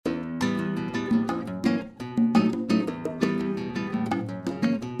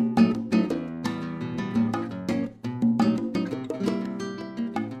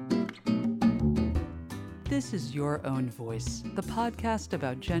This is Your Own Voice, the podcast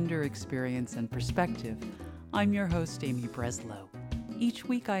about gender experience and perspective. I'm your host, Amy Breslow. Each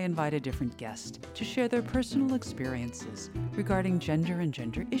week I invite a different guest to share their personal experiences regarding gender and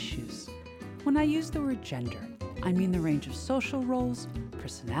gender issues. When I use the word gender, I mean the range of social roles,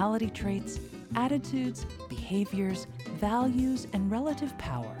 personality traits, attitudes, behaviors, values, and relative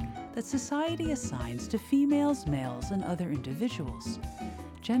power that society assigns to females, males, and other individuals.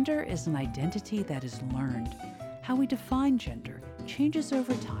 Gender is an identity that is learned. How we define gender changes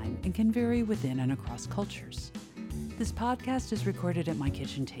over time and can vary within and across cultures. This podcast is recorded at my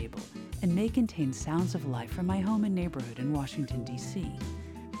kitchen table and may contain sounds of life from my home and neighborhood in Washington, D.C.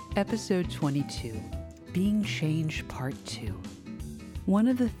 Episode 22, Being Change Part 2. One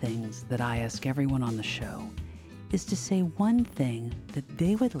of the things that I ask everyone on the show is to say one thing that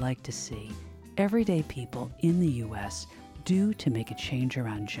they would like to see everyday people in the U.S. do to make a change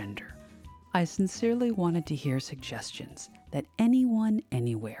around gender. I sincerely wanted to hear suggestions that anyone,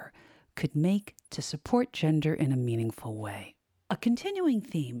 anywhere, could make to support gender in a meaningful way. A continuing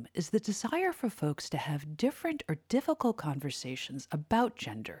theme is the desire for folks to have different or difficult conversations about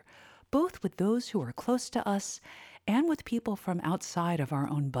gender, both with those who are close to us and with people from outside of our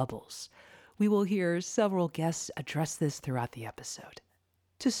own bubbles. We will hear several guests address this throughout the episode.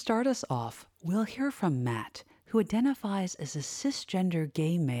 To start us off, we'll hear from Matt, who identifies as a cisgender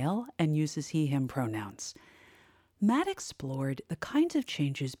gay male and uses he/him pronouns. Matt explored the kinds of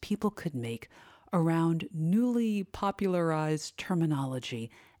changes people could make around newly popularized terminology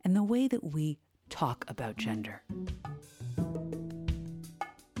and the way that we talk about gender.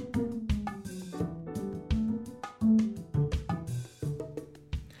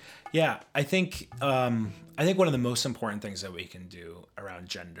 Yeah, I think one of the most important things that we can do around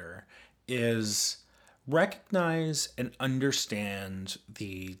gender is recognize and understand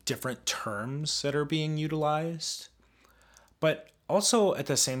the different terms that are being utilized, but also at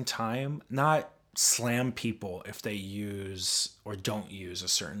the same time, not slam people if they use or don't use a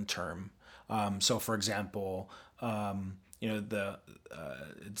certain term. So for example,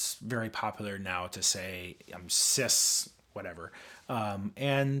 it's very popular now to say I'm cis, whatever.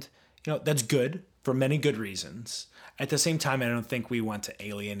 And that's good for many good reasons. At the same time, I don't think we want to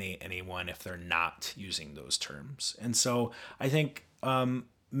alienate anyone if they're not using those terms. And so I think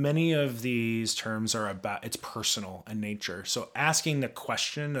many of these terms are about, it's personal in nature. So asking the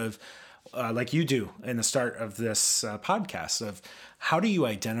question of, like you do in the start of this podcast, of how do you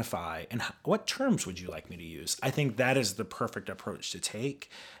identify and what terms would you like me to use? I think that is the perfect approach to take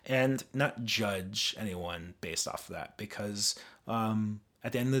and not judge anyone based off of that, because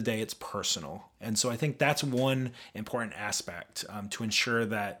at the end of the day, it's personal. And so I think that's one important aspect to ensure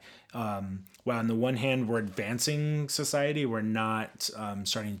that while on the one hand, we're advancing society, we're not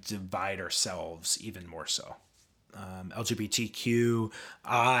starting to divide ourselves even more so. LGBTQI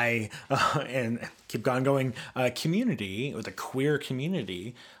and keep on going community, or the queer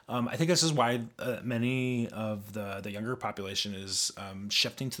community. I think this is why many of the younger population is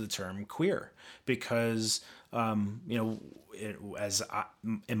shifting to the term queer, because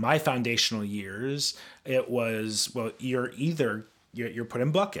in my foundational years, it was, well, you're put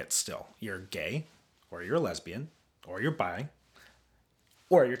in buckets still. You're gay, or you're lesbian, or you're bi,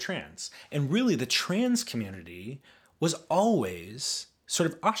 or you're trans. And really the trans community was always sort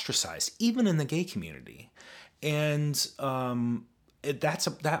of ostracized, even in the gay community. And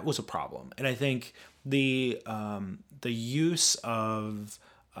that was a problem. And I think the use of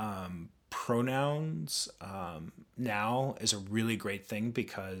pronouns now is a really great thing,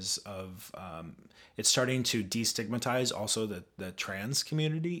 because of it's starting to destigmatize also the trans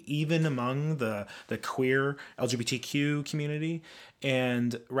community, even among the queer LGBTQ community,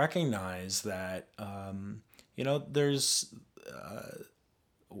 and recognize that there's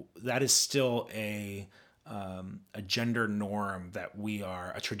that is still a gender norm that we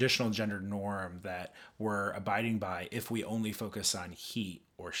are, a traditional gender norm that we're abiding by if we only focus on he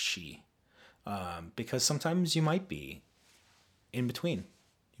or she. Because sometimes you might be in between.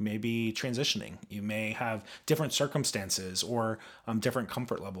 You may be transitioning. You may have different circumstances or different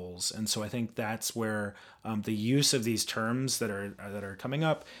comfort levels. And so I think that's where the use of these terms that are coming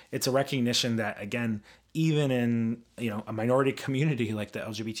up, it's a recognition that, again, even in a minority community like the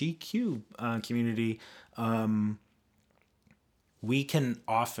LGBTQ community, we can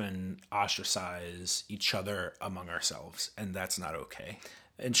often ostracize each other among ourselves, and that's not okay.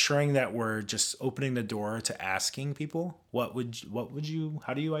 Ensuring that we're just opening the door to asking people, how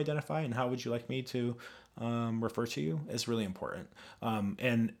do you identify, and how would you like me to refer to you, is really important.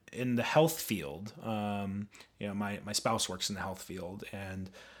 And in the health field, my spouse works in the health field, and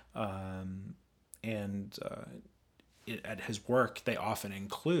at his work, they often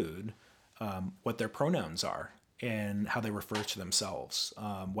include what their pronouns are and how they refer to themselves,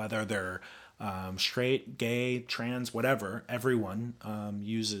 whether they're straight, gay, trans, whatever. Everyone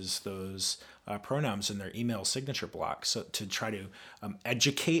uses those pronouns in their email signature block, so to try to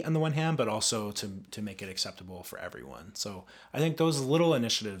educate on the one hand, but also to make it acceptable for everyone. So I think those little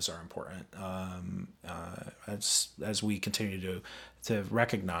initiatives are important as we continue to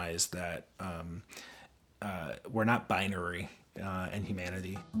recognize that we're not binary in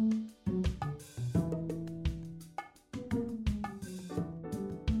humanity.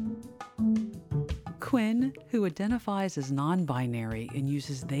 Quinn, who identifies as non-binary and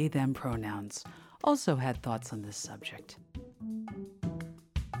uses they/them pronouns, also had thoughts on this subject.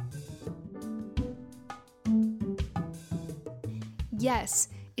 Yes,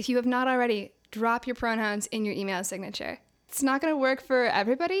 if you have not already, drop your pronouns in your email signature. It's not going to work for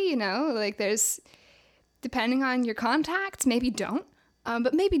everybody, like depending on your contacts, maybe don't,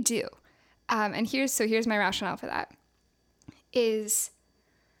 but maybe do. And here's my rationale for that, is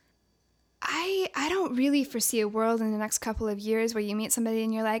I don't really foresee a world in the next couple of years where you meet somebody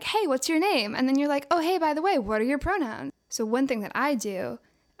and you're like, hey, what's your name? And then you're like, oh, hey, by the way, what are your pronouns? So one thing that I do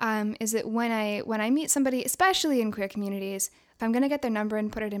is that when I meet somebody, especially in queer communities, if I'm going to get their number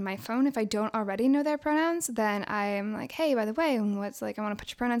and put it in my phone, if I don't already know their pronouns, then I'm like, hey, by the way, I want to put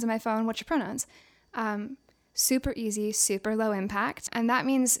your pronouns in my phone. What's your pronouns? Super easy, super low impact. And that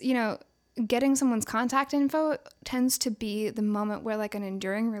means, getting someone's contact info tends to be the moment where an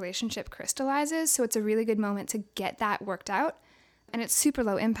enduring relationship crystallizes. So it's a really good moment to get that worked out. And it's super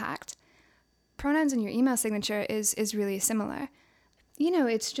low impact. Pronouns in your email signature is really similar.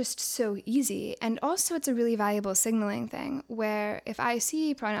 It's just so easy. And also it's a really valuable signaling thing where if I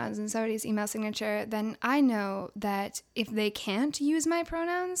see pronouns in somebody's email signature, then I know that if they can't use my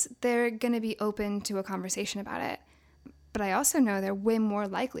pronouns, they're going to be open to a conversation about it. But I also know they're way more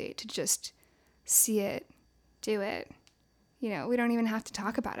likely to just see it, do it. We don't even have to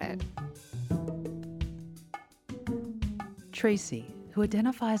talk about it. Tracy, who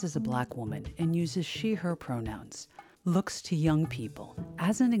identifies as a Black woman and uses she/her pronouns, looks to young people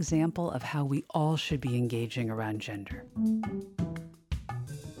as an example of how we all should be engaging around gender.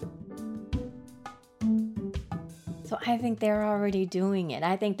 So I think they're already doing it.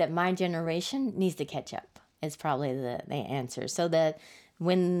 I think that my generation needs to catch up. Is probably the answer. So that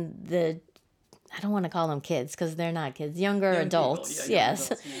when I don't want to call them kids because they're not kids, younger adults,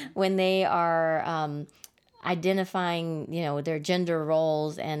 yes, when they are identifying, their gender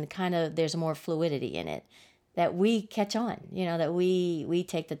roles and kind of there's more fluidity in it, that we catch on, that we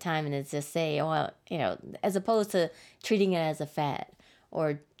take the time and it's just say, as opposed to treating it as a fad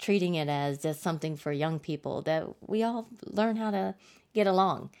or treating it as just something for young people, that we all learn how to get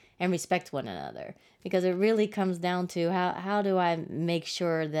along and respect one another. Because it really comes down to how do I make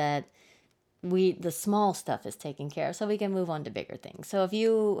sure that the small stuff is taken care of so we can move on to bigger things.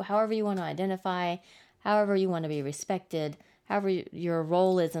 So however you want to identify, however you want to be respected, however your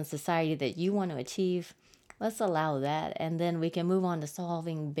role is in society that you want to achieve, let's allow that. And then we can move on to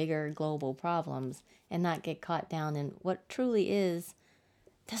solving bigger global problems and not get caught down in what truly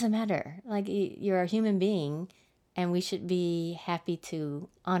doesn't matter. You're a human being and we should be happy to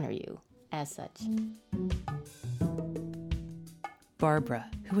honor you as such.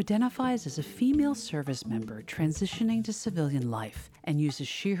 Barbara, who identifies as a female service member transitioning to civilian life and uses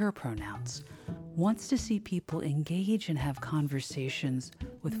she/her pronouns, wants to see people engage and have conversations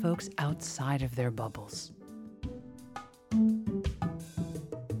with folks outside of their bubbles. I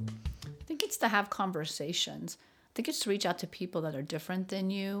think it's to have conversations. I think it's to reach out to people that are different than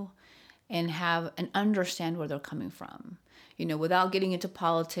you and understand where they're coming from. Without getting into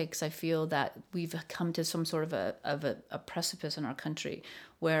politics, I feel that we've come to some sort of a precipice in our country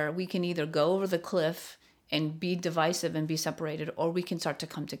where we can either go over the cliff and be divisive and be separated, or we can start to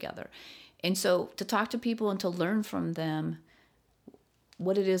come together. And so to talk to people and to learn from them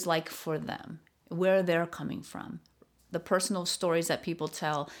what it is like for them, where they're coming from, the personal stories that people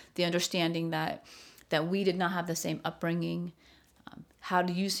tell, the understanding that we did not have the same upbringing. How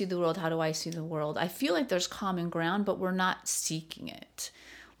do you see the world? How do I see the world? I feel like there's common ground, but we're not seeking it.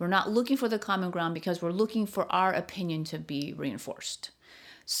 We're not looking for the common ground because we're looking for our opinion to be reinforced.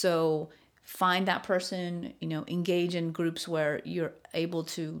 So find that person, engage in groups where you're able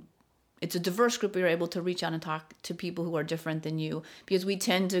to, it's a diverse group where you're able to reach out and talk to people who are different than you, because we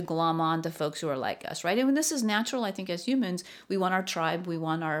tend to glom on to folks who are like us, right? And when this is natural, I think as humans, we want our tribe, we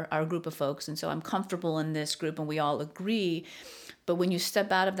want our group of folks. And so I'm comfortable in this group and we all agree. But when you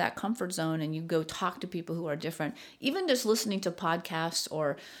step out of that comfort zone and you go talk to people who are different, even just listening to podcasts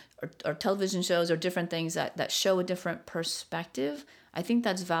or or television shows or different things that show a different perspective. I think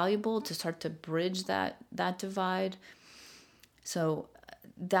that's valuable to start to bridge that divide. So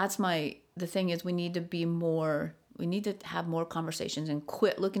that's the thing is we need to have more conversations and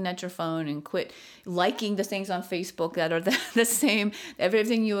quit looking at your phone and quit liking the things on Facebook that are the same,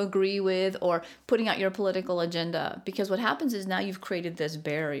 everything you agree with, or putting out your political agenda. Because what happens is now you've created this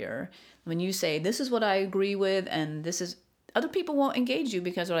barrier. When you say, this is what I agree with, and this is, other people won't engage you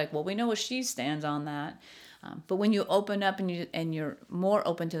because they're like, well, we know where she stands on that. But when you open up and you're more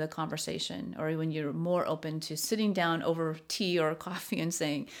open to the conversation, or when you're more open to sitting down over tea or coffee and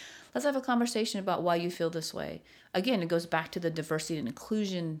saying, let's have a conversation about why you feel this way. Again, it goes back to the diversity and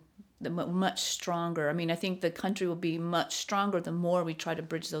inclusion, much stronger. I mean, I think the country will be much stronger the more we try to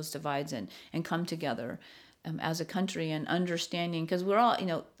bridge those divides and come together as a country and understanding, because we're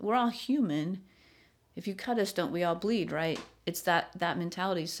all human. If you cut us, don't we all bleed, right? It's that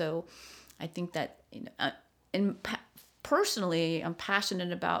mentality. So I think that, personally, I'm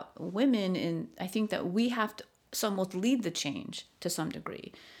passionate about women, and I think that we have to somewhat lead the change to some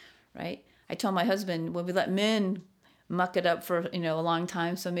degree, right? I told my husband, when we let men muck it up for a long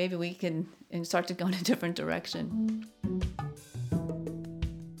time, so maybe we can start to go in a different direction.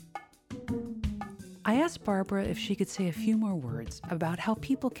 I asked Barbara if she could say a few more words about how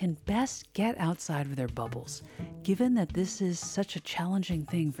people can best get outside of their bubbles, given that this is such a challenging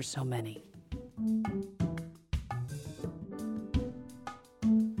thing for so many.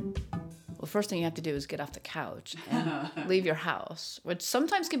 Well, first thing you have to do is get off the couch and leave your house, which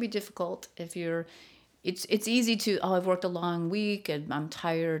sometimes can be difficult if you're. It's easy to, I've worked a long week and I'm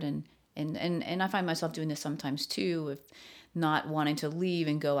tired, and I find myself doing this sometimes too, if not wanting to leave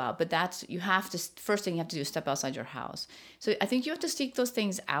and go out. But first thing you have to do is step outside your house. So I think you have to seek those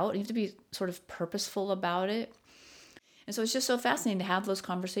things out. You have to be sort of purposeful about it. And so it's just so fascinating to have those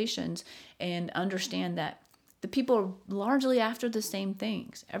conversations and understand that the people are largely after the same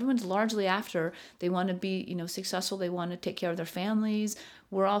things. Everyone's largely after, they want to be, successful. They want to take care of their families.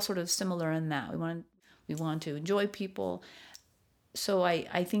 We're all sort of similar in that. We want to enjoy people. So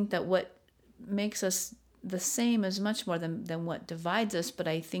I think that what makes us the same is much more than what divides us. But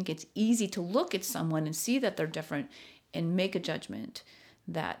I think it's easy to look at someone and see that they're different and make a judgment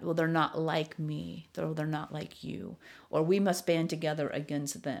that, well, they're not like me, or they're not like you, or we must band together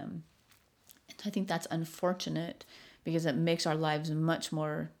against them. And I think that's unfortunate, because it makes our lives much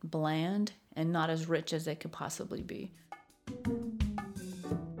more bland and not as rich as they could possibly be.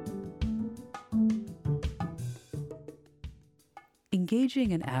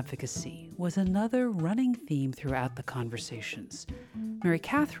 Engaging in advocacy was another running theme throughout the conversations. Mary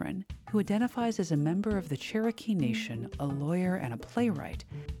Catherine, who identifies as a member of the Cherokee Nation, a lawyer and a playwright,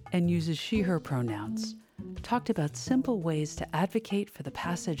 and uses she/her pronouns, talked about simple ways to advocate for the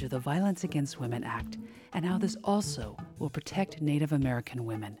passage of the Violence Against Women Act and how this also will protect Native American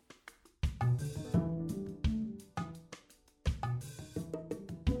women.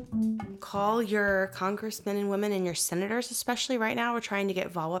 Call your congressmen and women and your senators, especially right now. We're trying to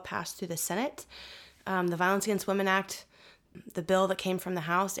get VAWA passed through the Senate. The Violence Against Women Act, the bill that came from the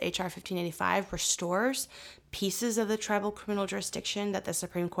House, H.R. 1585, restores pieces of the tribal criminal jurisdiction that the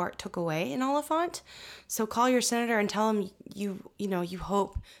Supreme Court took away in Oliphant. So call your senator and tell them you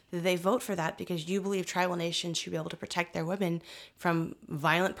hope that they vote for that, because you believe tribal nations should be able to protect their women from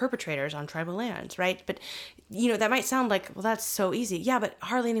violent perpetrators on tribal lands, right? But, that might sound like, well, that's so easy. Yeah, but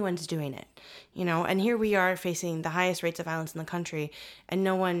hardly anyone's doing it, and here we are facing the highest rates of violence in the country, and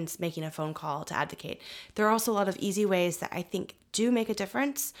no one's making a phone call to advocate. There are also a lot of easy ways that I think do make a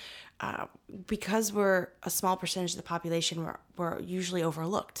difference. Because we're a small percentage of the population, we're usually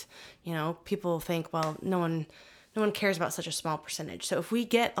overlooked. People think, well, no one cares about such a small percentage. So if we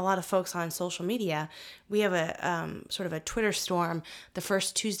get a lot of folks on social media, we have a sort of a Twitter storm the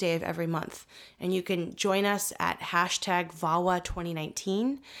first Tuesday of every month. And you can join us at hashtag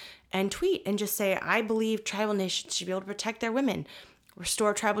VAWA2019 and tweet and just say, I believe tribal nations should be able to protect their women,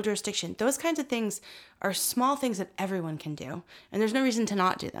 restore tribal jurisdiction. Those kinds of things are small things that everyone can do, and there's no reason to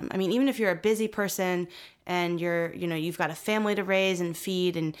not do them. I mean, even if you're a busy person and you've got a family to raise and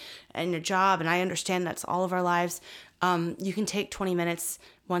feed and a job, and I understand that's all of our lives, you can take 20 minutes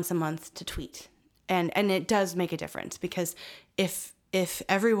once a month to tweet, and it does make a difference, because if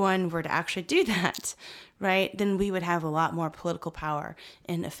everyone were to actually do that, right, then we would have a lot more political power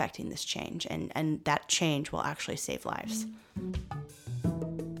in affecting this change, and that change will actually save lives.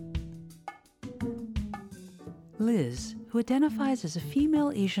 Liz, who identifies as a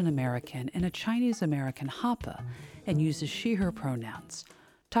female Asian American and a Chinese American Hapa and uses she/her pronouns,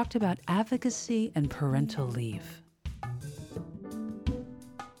 talked about advocacy and parental leave.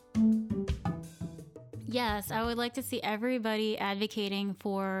 Yes, I would like to see everybody advocating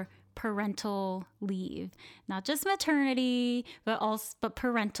for parental leave, not just maternity, but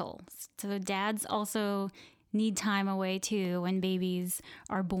parental. So dads also need time away too when babies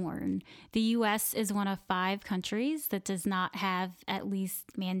are born. The U.S. is one of 5 countries that does not have at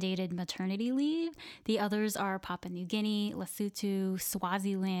least mandated maternity leave. The others are Papua New Guinea, Lesotho,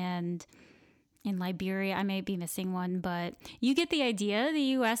 Swaziland, in Liberia. I may be missing one, but you get the idea. The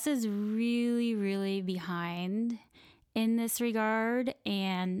U.S. is really, really behind in this regard,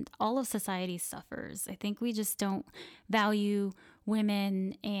 and all of society suffers. I think we just don't value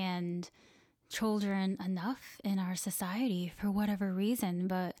women and children enough in our society for whatever reason.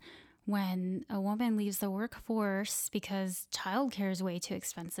 But when a woman leaves the workforce because childcare is way too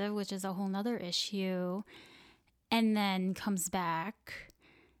expensive, which is a whole nother issue, and then comes back,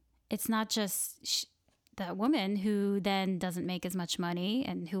 it's not just that woman who then doesn't make as much money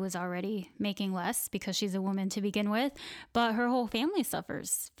and who was already making less because she's a woman to begin with, but her whole family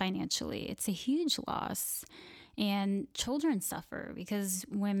suffers financially. It's a huge loss. And children suffer because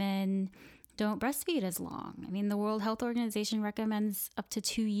women don't breastfeed as long. I mean, the World Health Organization recommends up to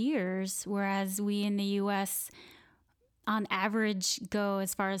 2 years, whereas we in the U.S. on average go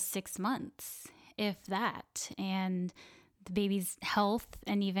as far as 6 months, if that. And the baby's health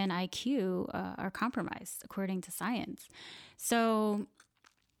and even IQ are compromised, according to science. So,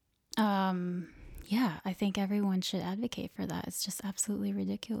 yeah, I think everyone should advocate for that. It's just absolutely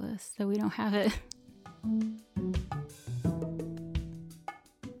ridiculous that we don't have it.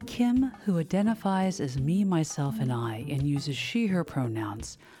 Kim, who identifies as me, myself, and I, and uses she, her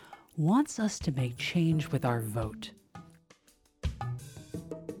pronouns, wants us to make change with our vote.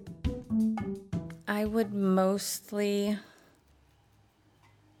 I would mostly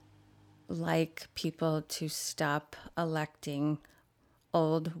like people to stop electing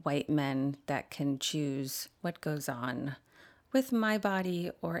old white men that can choose what goes on with my body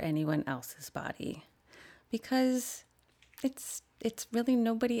or anyone else's body, because it's really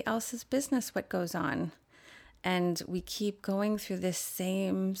nobody else's business what goes on. And we keep going through this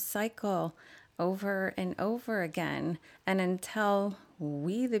same cycle over and over again. And until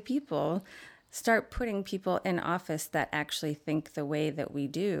we, the people, start putting people in office that actually think the way that we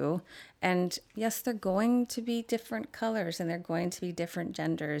do. And yes, they're going to be different colors, and they're going to be different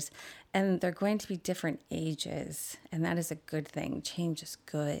genders, and they're going to be different ages. And that is a good thing. Change is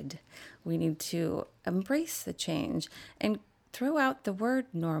good. We need to embrace the change and throw out the word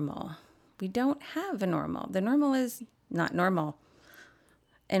normal. We don't have a normal. The normal is not normal.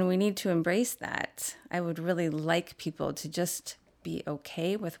 And we need to embrace that. I would really like people to just be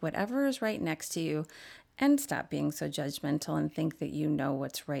okay with whatever is right next to you and stop being so judgmental and think that you know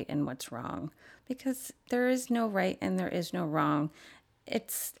what's right and what's wrong, because there is no right and there is no wrong.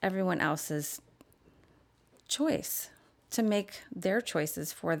 It's everyone else's choice to make their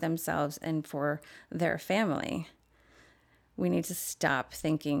choices for themselves and for their family. We need to stop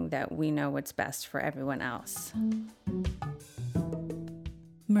thinking that we know what's best for everyone else.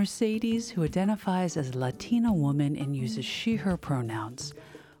 Mercedes, who identifies as a Latina woman and uses she, her pronouns,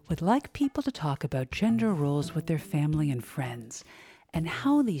 would like people to talk about gender roles with their family and friends and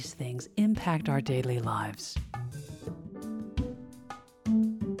how these things impact our daily lives.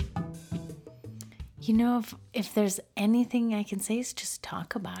 You know, if there's anything I can say, is just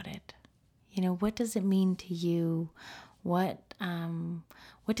talk about it. You know, what does it mean to you? What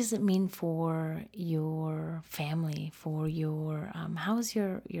does it mean for your family, for your, how is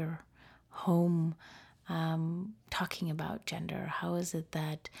your home talking about gender? How is it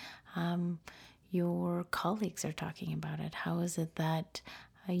that your colleagues are talking about it? How is it that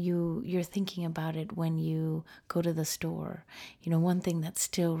you're thinking about it when you go to the store? You know, one thing that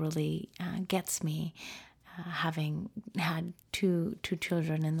still really gets me, having had two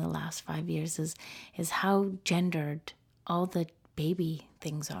children in the last 5 years, is how gendered all the baby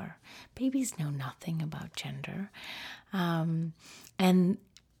things are. Babies know nothing about gender. And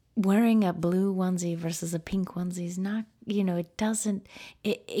wearing a blue onesie versus a pink onesie is not, you know,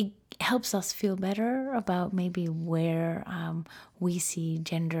 it helps us feel better about maybe where we see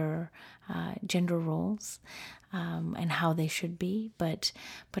gender roles and how they should be. But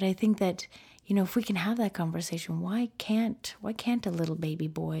I think that, you know, if we can have that conversation, why can't a little baby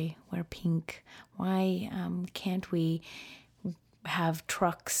boy wear pink? Why can't we have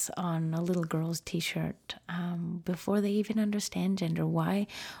trucks on a little girl's t-shirt before they even understand gender? Why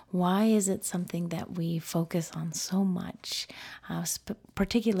is it something that we focus on so much,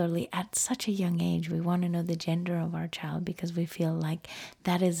 particularly at such a young age? We want to know the gender of our child because we feel like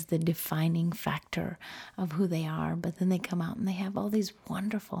that is the defining factor of who they are. But then they come out and they have all these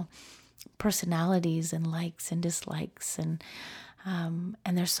wonderful personalities and likes and dislikes, and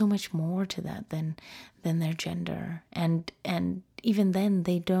there's so much more to that than their gender. And even then,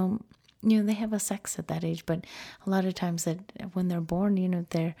 they don't, they have a sex at that age, but a lot of times that when they're born,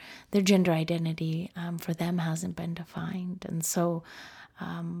 their gender identity for them hasn't been defined. And so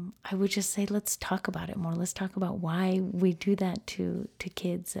I would just say, let's talk about it more. Let's talk about why we do that to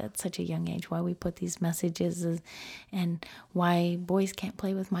kids at such a young age, why we put these messages, and why boys can't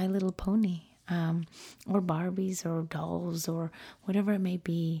play with My Little Pony, or Barbies or dolls or whatever it may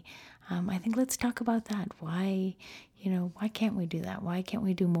be. I think let's talk about that. Why can't we do that? Why can't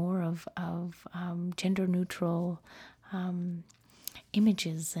we do more of gender neutral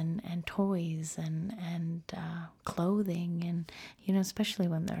images and toys and clothing, and especially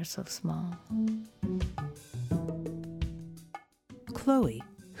when they're so small. Chloe,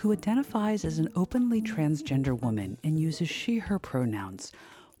 who identifies as an openly transgender woman and uses she/her pronouns,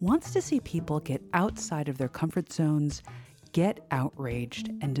 wants to see people get outside of their comfort zones, get outraged,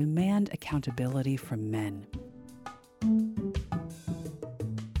 and demand accountability from men.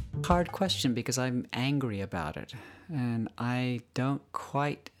 Hard question, because I'm angry about it, and I don't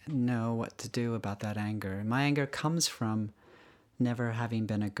quite know what to do about that anger. My anger comes from never having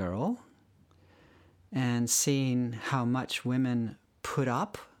been a girl and seeing how much women put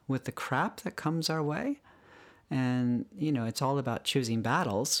up with the crap that comes our way. And, it's all about choosing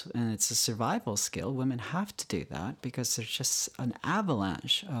battles, and it's a survival skill. Women have to do that because there's just an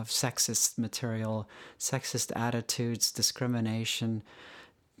avalanche of sexist material, sexist attitudes, discrimination,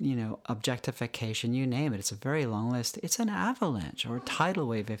 objectification, you name it. It's a very long list. It's an avalanche, or a tidal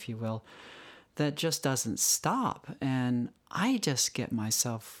wave, if you will, that just doesn't stop. And I just get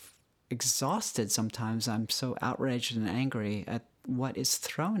myself exhausted sometimes. I'm so outraged and angry at what is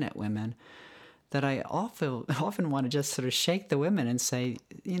thrown at women that I often want to just sort of shake the women and say,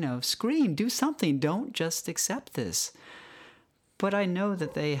 scream, do something. Don't just accept this. But I know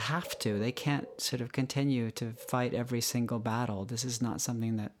that they have to. They can't sort of continue to fight every single battle. This is not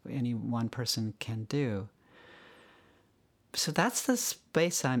something that any one person can do. So that's the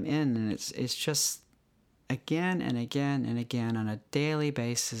space I'm in, and it's just again and again and again on a daily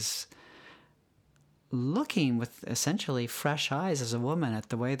basis, looking with essentially fresh eyes as a woman at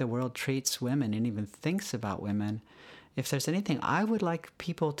the way the world treats women and even thinks about women. If there's anything I would like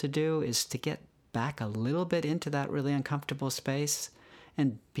people to do, is to get back a little bit into that really uncomfortable space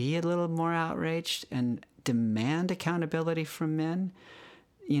and be a little more outraged and demand accountability from men.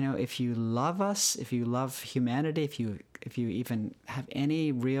 If you love us, if you love humanity, if you even have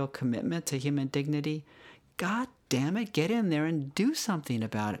any real commitment to human dignity, God damn it, get in there and do something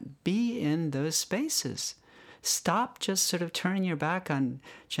about it. Be in those spaces. Stop just sort of turning your back on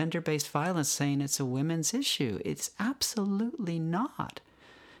gender-based violence, saying it's a women's issue. It's absolutely not.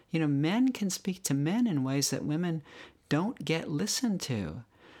 Men can speak to men in ways that women don't get listened to.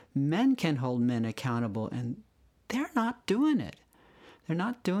 Men can hold men accountable, and they're not doing it. They're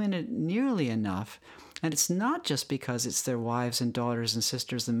not doing it nearly enough. And it's not just because it's their wives and daughters and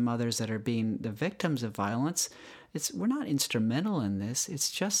sisters and mothers that are being the victims of violence. We're not instrumental in this.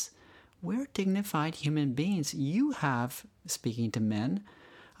 It's just we're dignified human beings. You have, speaking to men,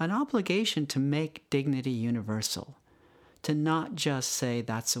 an obligation to make dignity universal, to not just say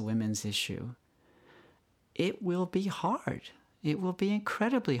that's a women's issue. It will be hard. It will be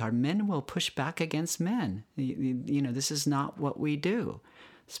incredibly hard. Men will push back against men. This is not what we do.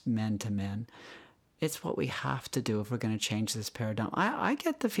 It's men to men. It's what we have to do if we're going to change this paradigm. I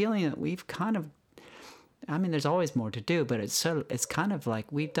get the feeling that we've kind of, there's always more to do, but it's kind of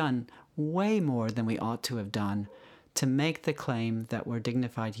like we've done way more than we ought to have done to make the claim that we're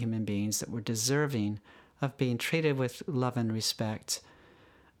dignified human beings, that we're deserving of being treated with love and respect.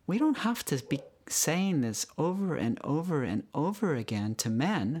 We don't have to be saying this over and over and over again to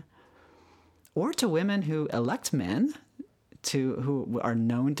men, or to women who elect men, who are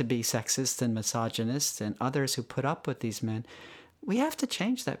known to be sexist and misogynist, and others who put up with these men. We have to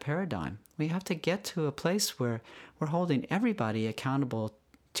change that paradigm. We have to get to a place where we're holding everybody accountable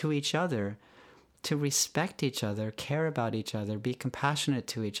to each other, to respect each other, care about each other, be compassionate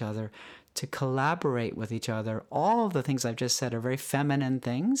to each other, to collaborate with each other. All of the things I've just said are very feminine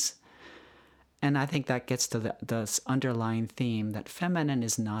things. And I think that gets to the underlying theme that feminine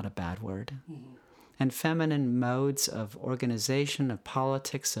is not a bad word. Mm-hmm. And feminine modes of organization, of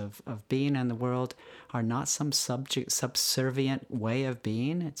politics, of being in the world are not some subservient way of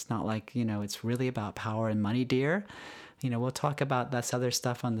being. It's not like, it's really about power and money, dear. We'll talk about this other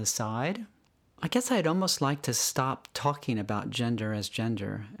stuff on the side. I guess I'd almost like to stop talking about gender as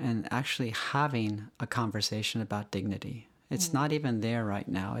gender and actually having a conversation about dignity. It's not even there right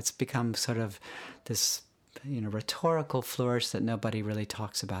now. It's become sort of this, rhetorical flourish that nobody really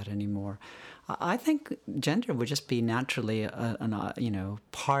talks about anymore. I think gender would just be naturally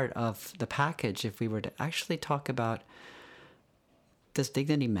part of the package if we were to actually talk about, does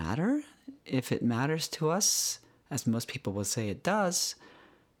dignity matter? If it matters to us, as most people will say it does,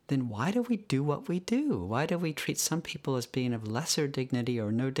 then why do we do what we do? Why do we treat some people as being of lesser dignity or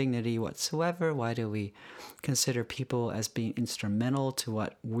no dignity whatsoever? Why do we consider people as being instrumental to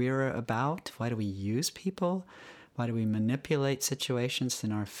what we're about? Why do we use people? Why do we manipulate situations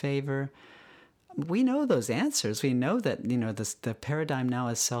in our favor? We know those answers. We know that, the paradigm now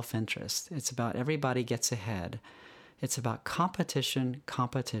is self-interest. It's about everybody gets ahead. It's about competition,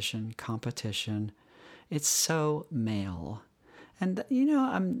 competition, competition. It's so male. And,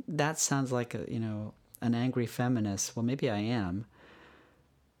 that sounds like, an angry feminist. Well, maybe I am.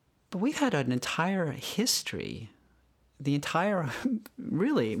 But we've had an entire history,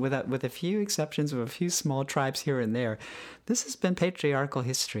 really, with a few exceptions of a few small tribes here and there, this has been patriarchal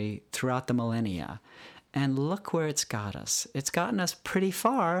history throughout the millennia. And look where it's got us. It's gotten us pretty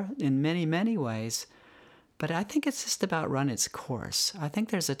far in many, many ways. But I think it's just about run its course. I think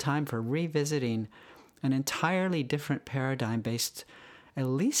there's a time for revisiting an entirely different paradigm based at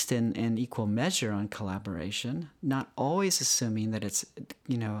least in equal measure on collaboration, not always assuming that it's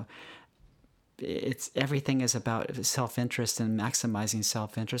everything is about self-interest and maximizing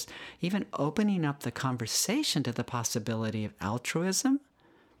self-interest, even opening up the conversation to the possibility of altruism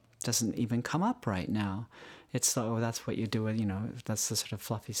doesn't even come up right now. It's, that's what you do, that's the sort of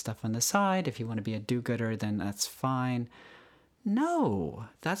fluffy stuff on the side. If you want to be a do-gooder, then that's fine. No,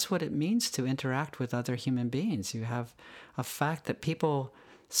 that's what it means to interact with other human beings. You have a fact that people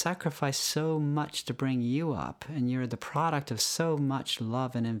sacrifice so much to bring you up, and you're the product of so much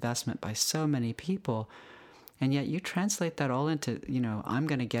love and investment by so many people, and yet you translate that all into, I'm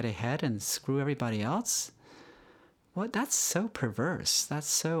going to get ahead and screw everybody else? What? That's so perverse. That's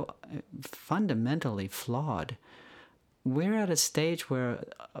so fundamentally flawed. We're at a stage where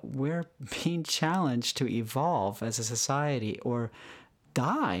we're being challenged to evolve as a society or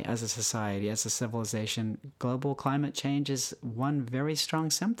die as a society, as a civilization. Global climate change is one very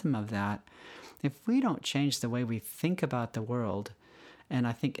strong symptom of that. If we don't change the way we think about the world, and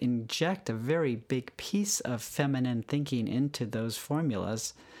I think inject a very big piece of feminine thinking into those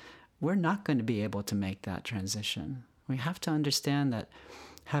formulas, we're not going to be able to make that transition. We have to understand that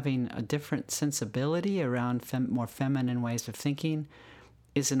having a different sensibility around more feminine ways of thinking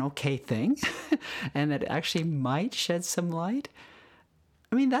is an okay thing, and that actually might shed some light.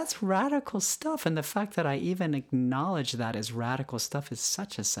 I mean, that's radical stuff, and the fact that I even acknowledge that as radical stuff is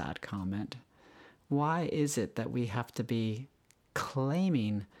such a sad comment. Why is it that we have to be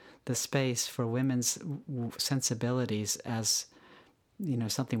claiming the space for women's sensibilities as,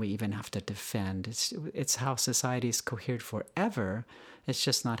 something we even have to defend? It's how society's cohered forever. It's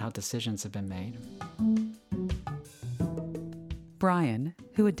just not how decisions have been made. Brian,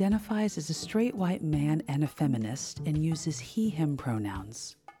 who identifies as a straight white man and a feminist and uses he/him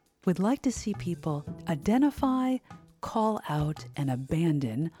pronouns, would like to see people identify, call out, and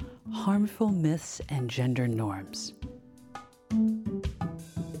abandon harmful myths and gender norms.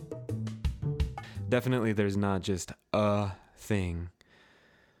 Definitely there's not just a thing.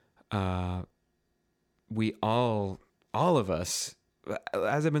 We all of us,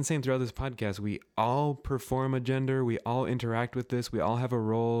 as I've been saying throughout this podcast, we all perform a gender. We all interact with this. We all have a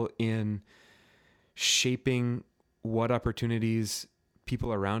role in shaping what opportunities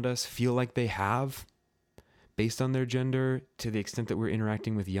people around us feel like they have based on their gender, to the extent that we're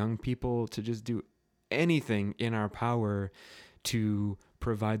interacting with young people, to just do anything in our power to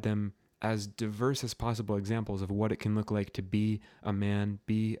provide them as diverse as possible examples of what it can look like to be a man,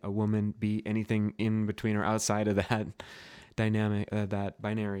 be a woman, be anything in between or outside of that dynamic, that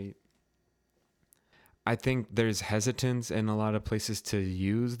binary. I think there's hesitance in a lot of places to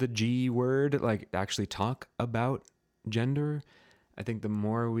use the G word, like actually talk about gender. I think the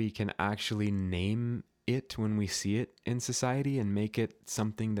more we can actually name it when we see it in society and make it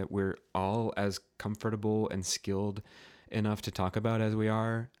something that we're all as comfortable and skilled enough to talk about as we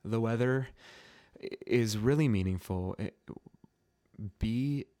are the weather, is really meaningful.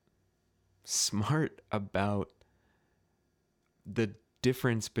 Be smart about the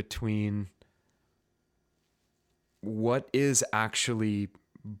difference between what is actually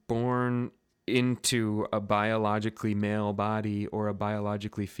born into a biologically male body or a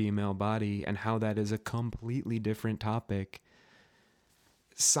biologically female body, and how that is a completely different topic,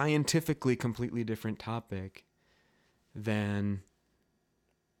 scientifically completely different topic than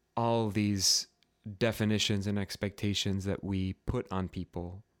all these definitions and expectations that we put on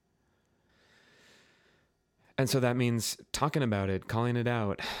people. And so that means talking about it, calling it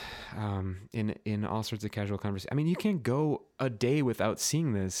out, in all sorts of casual conversation. I mean, you can't go a day without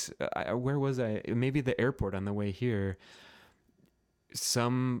seeing this. Where was I? Maybe the airport on the way here.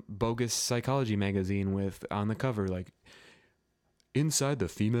 Some bogus psychology magazine with on the cover, like, inside the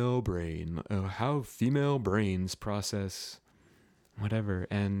female brain, how female brains process whatever.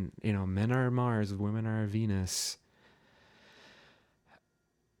 And, men are Mars, women are Venus.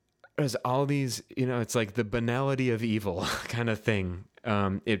 There's all these, it's like the banality of evil kind of thing.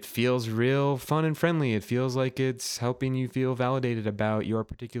 It feels real fun and friendly. It feels like it's helping you feel validated about your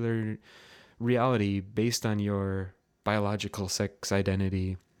particular reality based on your biological sex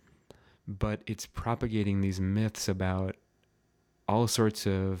identity. But it's propagating these myths about all sorts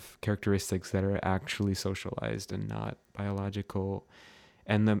of characteristics that are actually socialized and not biological.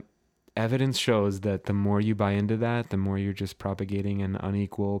 And the evidence shows that the more you buy into that, the more you're just propagating an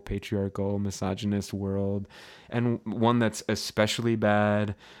unequal, patriarchal, misogynist world, and one that's especially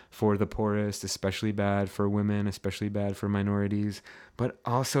bad for the poorest, especially bad for women, especially bad for minorities, but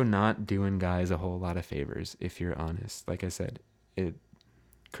also not doing guys a whole lot of favors, if you're honest. Like I said, it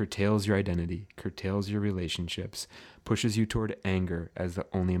curtails your identity, curtails your relationships, pushes you toward anger as the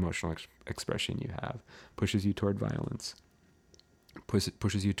only emotional expression you have, pushes you toward violence,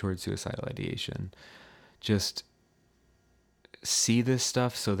 pushes you toward suicidal ideation. Just see this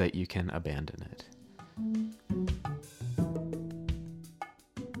stuff so that you can abandon it.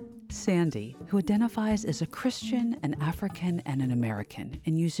 Sandy, who identifies as a Christian, an African, and an American,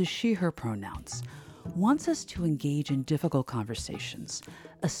 and uses she/her pronouns, wants us to engage in difficult conversations,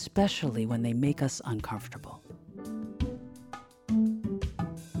 especially when they make us uncomfortable.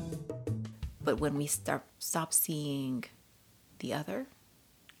 But when we stop seeing the other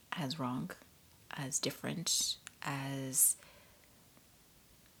as wrong, as different, as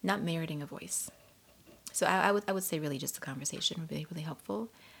not meriting a voice. So I would say really just the conversation would be really helpful,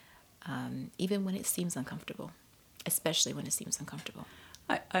 even when it seems uncomfortable, especially when it seems uncomfortable.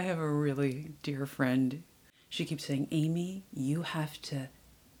 I have a really dear friend. She keeps saying, Amy, you have to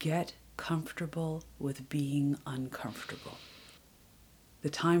get comfortable with being uncomfortable. The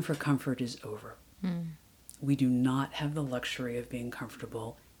time for comfort is over. We do not have the luxury of being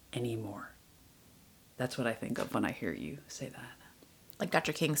comfortable anymore. That's what I think of when I hear you say that. Like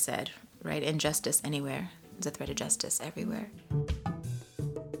Dr. King said, right? Injustice anywhere is a threat of justice everywhere.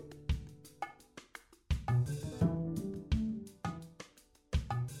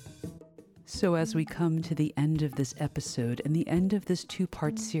 So as we come to the end of this episode and the end of this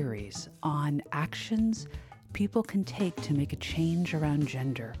 2-part series on actions people can take to make a change around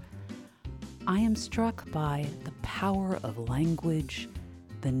gender, I am struck by the power of language,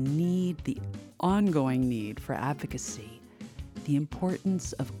 the ongoing need for advocacy, the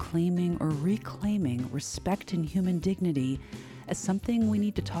importance of claiming or reclaiming respect and human dignity as something we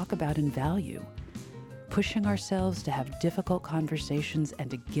need to talk about and value, pushing ourselves to have difficult conversations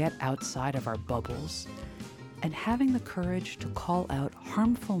and to get outside of our bubbles, and having the courage to call out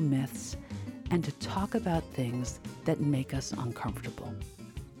harmful myths and to talk about things that make us uncomfortable.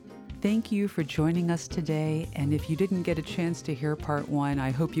 Thank you for joining us today, and if you didn't get a chance to hear part 1,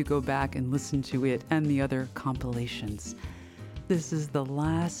 I hope you go back and listen to it and the other compilations. This is the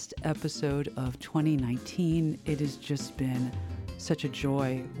last episode of 2019. It has just been such a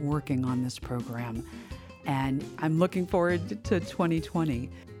joy working on this program, and I'm looking forward to 2020.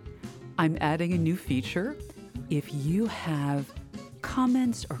 I'm adding a new feature. If you have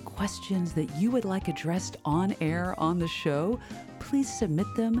comments or questions that you would like addressed on air on the show, please submit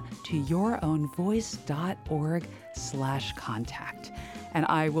them to yourownvoice.org/contact. And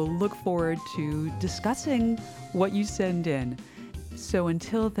I will look forward to discussing what you send in. So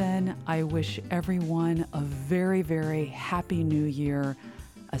until then, I wish everyone a very, very happy new year,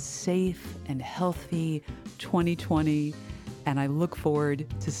 a safe and healthy 2020, and I look forward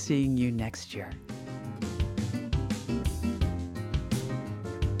to seeing you next year.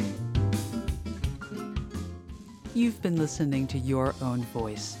 You've been listening to Your Own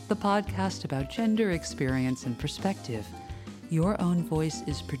Voice, the podcast about gender experience and perspective. Your Own Voice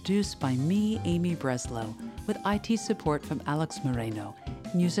is produced by me, Amy Breslow, with IT support from Alex Moreno,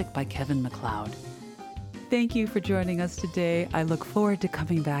 music by Kevin MacLeod. Thank you for joining us today. I look forward to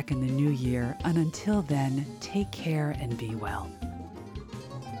coming back in the new year, and until then, take care and be well.